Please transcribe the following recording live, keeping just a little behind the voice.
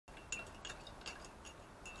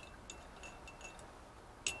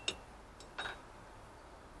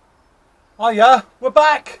Hiya, we're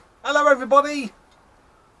back. Hello everybody.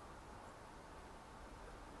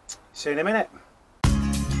 See you in a minute.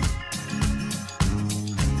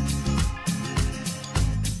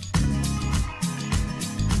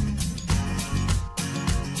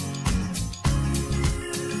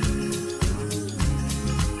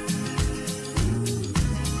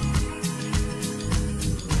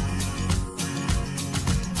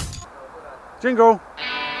 Jingle.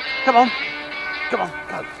 Come on. Come on,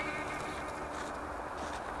 go.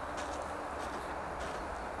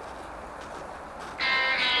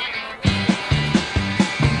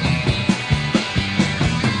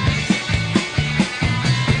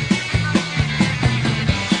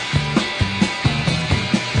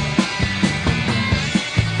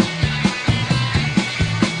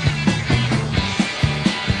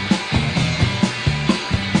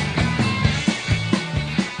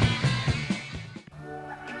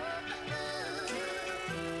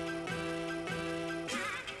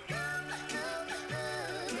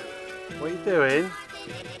 What are you doing?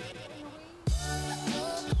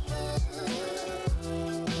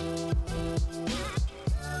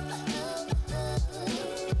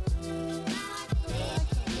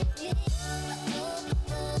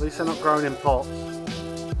 At least they're not growing in pots.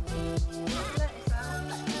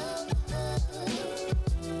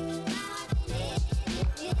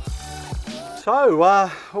 So,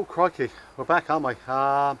 oh crikey, we're back, aren't we?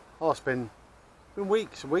 Oh, it's been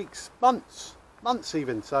weeks, months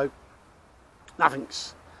even, so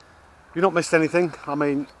nothing's, you've not missed anything. I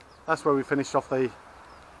mean, that's where we finished off the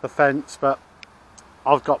fence, but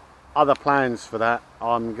I've got other plans for that.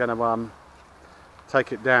 I'm gonna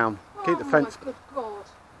take it down, keep the fence. My good God.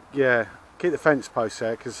 Yeah, keep the fence posts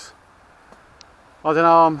there because I don't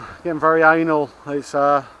know, I'm getting very anal. It's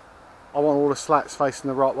I want all the slats facing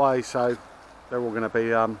the right way, so they're all going to be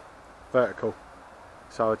vertical.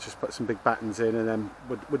 So I just put some big battens in and then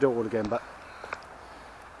we'll do it all again. But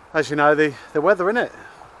as you know, the weather in it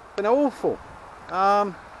been awful.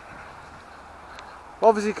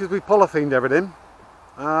 Obviously because we polythened everything,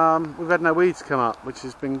 we've had no weeds come up, which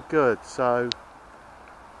has been good. So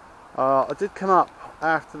I did come up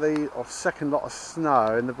after the second lot of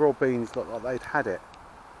snow and the raw beans looked like they'd had it.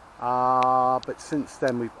 But since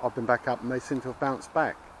then I've been back up and they seem to have bounced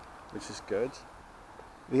back, which is good.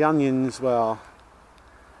 The onions, well,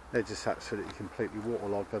 they're just absolutely completely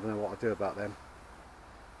waterlogged. I don't know what to do about them.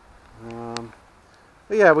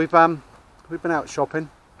 But yeah, we've been out shopping.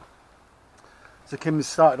 So Kim's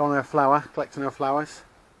started on her flower, collecting her flowers.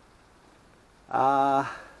 Gone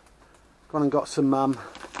and got some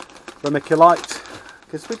vermiculite,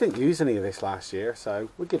 because we didn't use any of this last year, so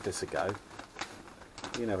we'll give this a go.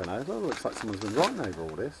 You never know. Well, it looks like someone's been writing over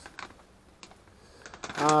all this.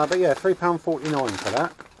 But yeah, £3.49 for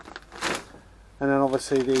that. And then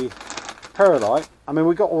obviously the perlite. I mean,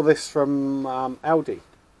 we got all this from Aldi,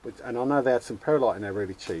 and I know they had some perlite in there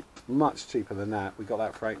really cheap, much cheaper than that. We got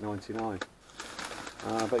that for £8.99.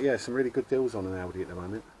 But yeah, some really good deals on an Aldi at the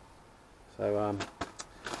moment. So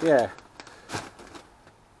yeah,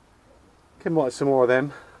 Kim wanted some more of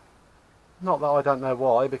them. Not that I don't know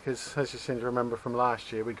why, because as you seem to remember from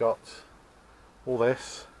last year, we got all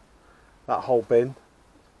this, that whole bin,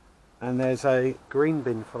 and there's a green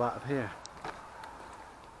bin for that up here.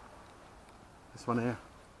 This one here.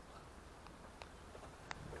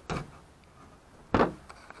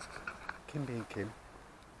 Kim being Kim.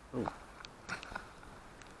 Ooh.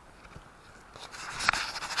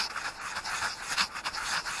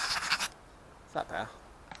 Is that there?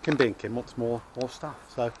 Kim being Kim wants more stuff.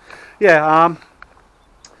 So yeah,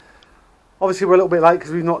 obviously we're a little bit late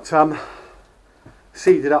because we've not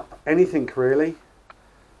seeded up anything really.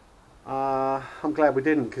 I'm glad we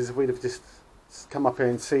didn't, because if we'd have just come up here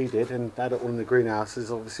and seeded and had it all in the greenhouses,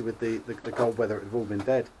 obviously with the cold weather it would have all been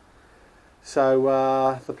dead.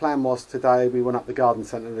 So the plan was today we went up the garden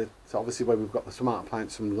centre, so obviously where we've got the tomato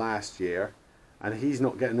plants from last year, and he's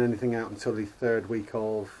not getting anything out until the third week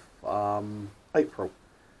of April.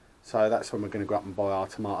 So that's when we're going to go up and buy our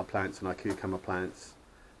tomato plants and our cucumber plants.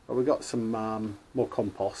 But we got some more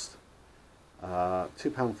compost,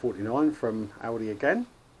 £2.49 from Aldi again.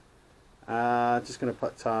 Just going to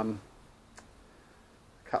put a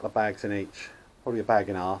couple of bags in each, probably a bag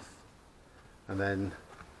and a half, and then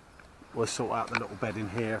we'll sort out the little bed in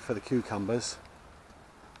here for the cucumbers.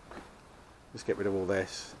 Just get rid of all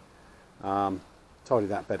this, tidy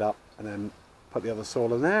that bed up, and then put the other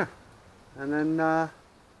soil in there, and then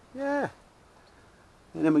yeah,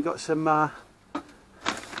 and then we got some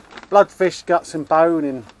bloodfish guts and bone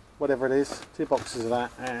in whatever it is, 2 boxes of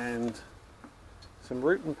that, and some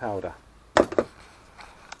rooting powder.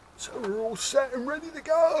 So we're all set and ready to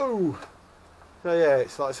go. So yeah,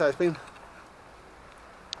 it's like I say, it's been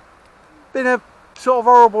a sort of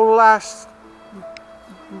horrible last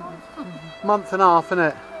month and a half, isn't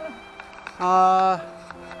it?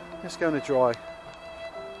 Let's go on a dry.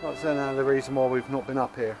 That's the reason why we've not been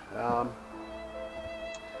up here.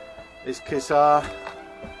 It's because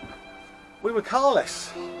we were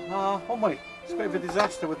carless, weren't we? It's a bit of a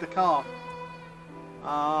disaster with the car.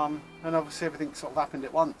 And obviously everything sort of happened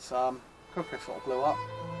at once. Cooker sort of blew up.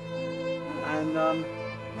 And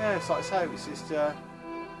yeah, it's like I say, it's just well,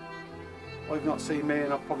 you've not seen me,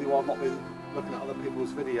 and I've probably why I've not been looking at other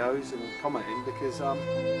people's videos and commenting, because I've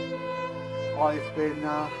been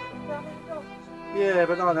yeah,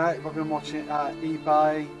 but no, I've been watching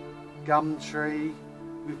eBay, Gumtree.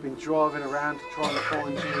 We've been driving around to try and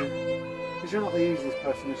find you, because you're not the easiest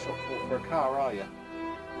person to shop for a car, are you?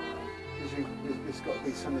 Because it's got to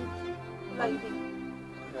be something Lady.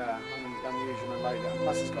 Yeah, unusual and later.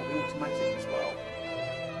 Plus it's got to be automatic as well.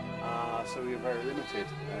 So we were very limited,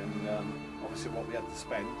 and obviously what we had to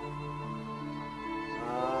spend.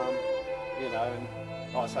 You know, and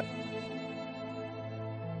like I say,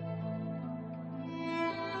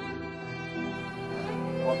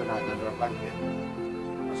 I've been hiding under a blanket.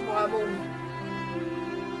 That's why I'm on.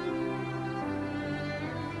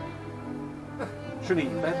 Shouldn't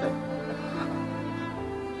eat in bed then.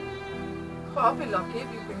 Well, I'll be lucky if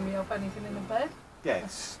you bring me up anything in the bed.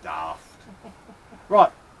 Get stuffed.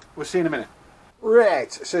 Right, we'll see you in a minute.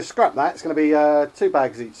 Right, so scrap that. It's going to be 2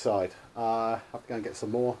 bags each side. I have to go and get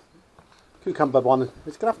some more. Cucumber one,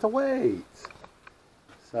 it's going to have to wait.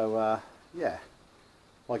 So, yeah.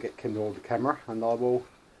 I'll get Kindle the camera and I will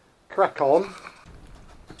crack on.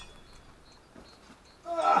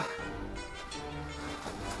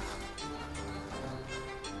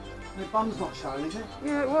 The bum's not showing, is it?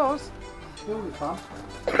 Yeah, it was. Still the bum.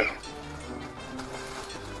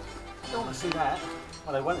 Don't want to see that.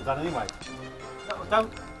 Well, they won't have done anyway. No,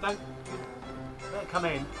 don't let it come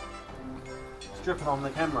in. It's dripping on the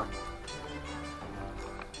camera.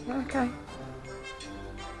 Okay.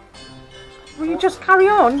 Will you just carry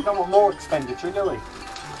on? Don't want more expenditure, do we?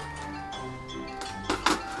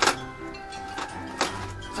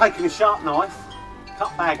 Taking a sharp knife,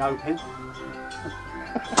 cut bag open.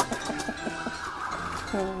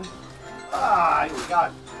 Ah, here we go.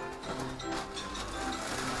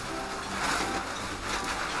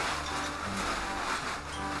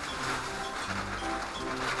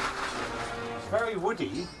 It's very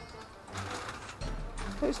woody.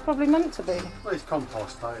 It's probably meant to be. Well, it's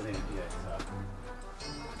compost though, isn't it? Yeah,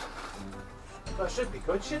 so. That should be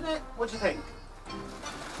good, shouldn't it? What do you think?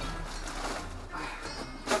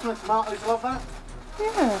 Doesn't the tomatoes love that?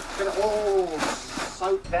 Yeah. Get it all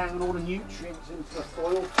soak down all the nutrients into the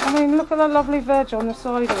soil. I mean, look at that lovely veg on the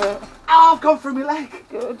side of it. Oh, I've gone through my leg.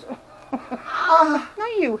 Good. No,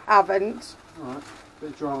 you haven't. Alright, bit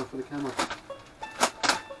of drama for the camera.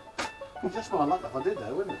 Just my luck if I did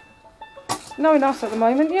though, wouldn't it? Knowing us at the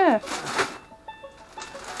moment, yeah.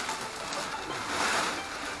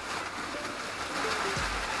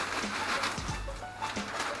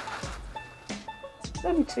 It's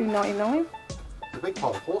only $2.99. It's a big pile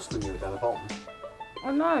of horse manure down the bottom.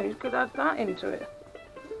 I know, you could add that into it.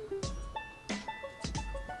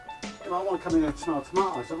 You know, I want to come in and smell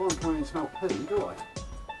tomatoes, I want to come in and smell poo, do I?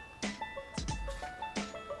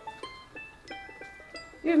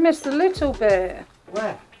 You've missed a little bit.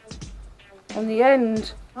 Where? On the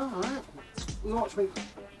end. Alright. Watch me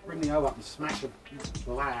bring the O up and smash a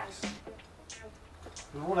glass.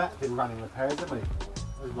 And all that's been running repairs, hasn't we?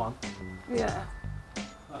 There's one. Yeah.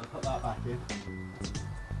 I'll put that back in.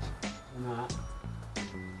 And that.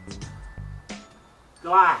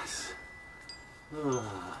 Glass!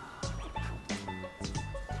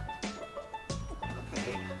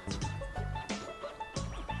 Okay.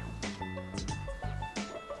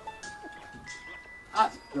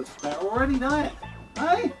 That looks better already, doesn't it?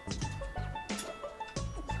 Hey?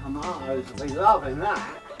 Tomatoes will be loving that.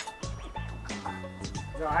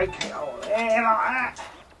 Rake it all in like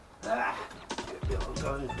that.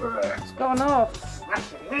 It's gone off.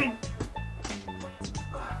 Smash it in.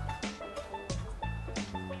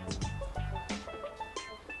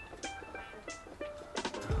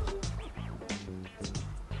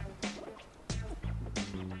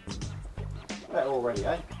 Better already,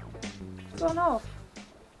 eh? It's gone off.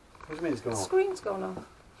 What do you mean it's gone The off? screen's gone off.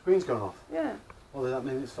 Screen's gone off. Yeah. Well, does that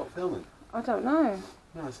mean it stopped filming? I don't know.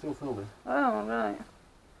 No, it's still filming. Oh, right.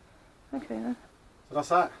 Okay then. So that's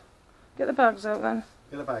that. Get the bags out then.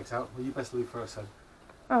 Get the bags out. Well, you best leave first then.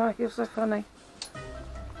 Oh, you're so funny.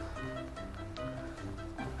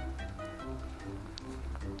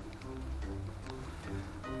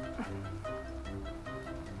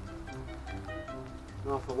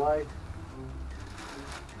 Half away.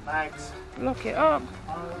 Bags. Lock it up.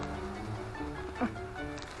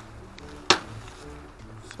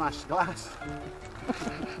 Smash the glass.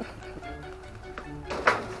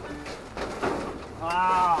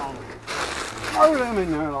 Wow. Throw them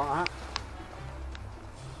in there like that.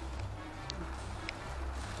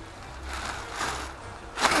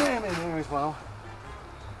 Put them in there as well.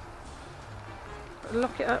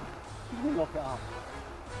 Lock it up. Lock it up.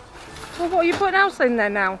 Well, what are you putting else in there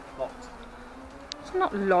now? Locked. It's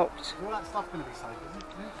not locked. All that stuff going to be safe, isn't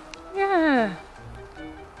it? Yeah.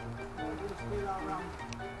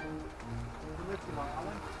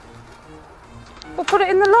 Well, put it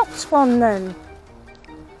in the locked one then.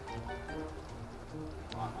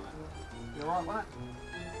 You alright with it?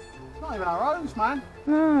 It's not even our own, man.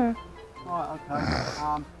 No. Right, okay.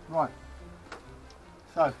 Right.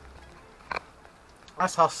 So,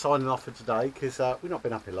 that's us signing off for today because we've not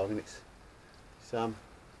been up here long and it's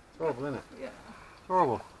horrible, isn't it? Yeah. It's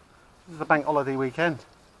horrible. This is the bank holiday weekend.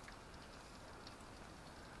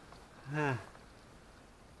 Yeah.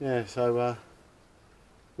 Yeah, so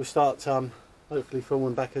we'll start hopefully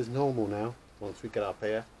filming back as normal now once we get up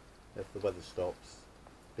here, if the weather stops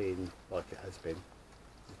being like it has been.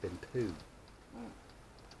 It's been poo.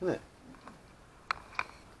 Isn't it?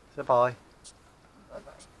 So bye.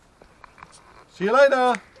 See you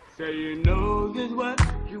later. Say you know just what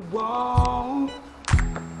you want,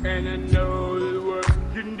 and I know just what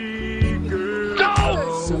you need, girl.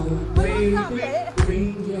 Go! So baby,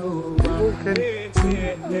 bring your body,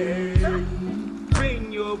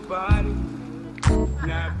 bring your body,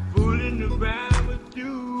 not fooling around with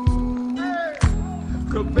you.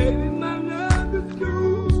 'Cause baby, my love is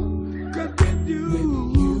true. 'Cause with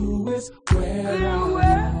you is where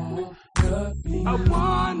I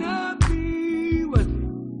wanna be with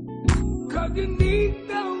you. 'Cause you need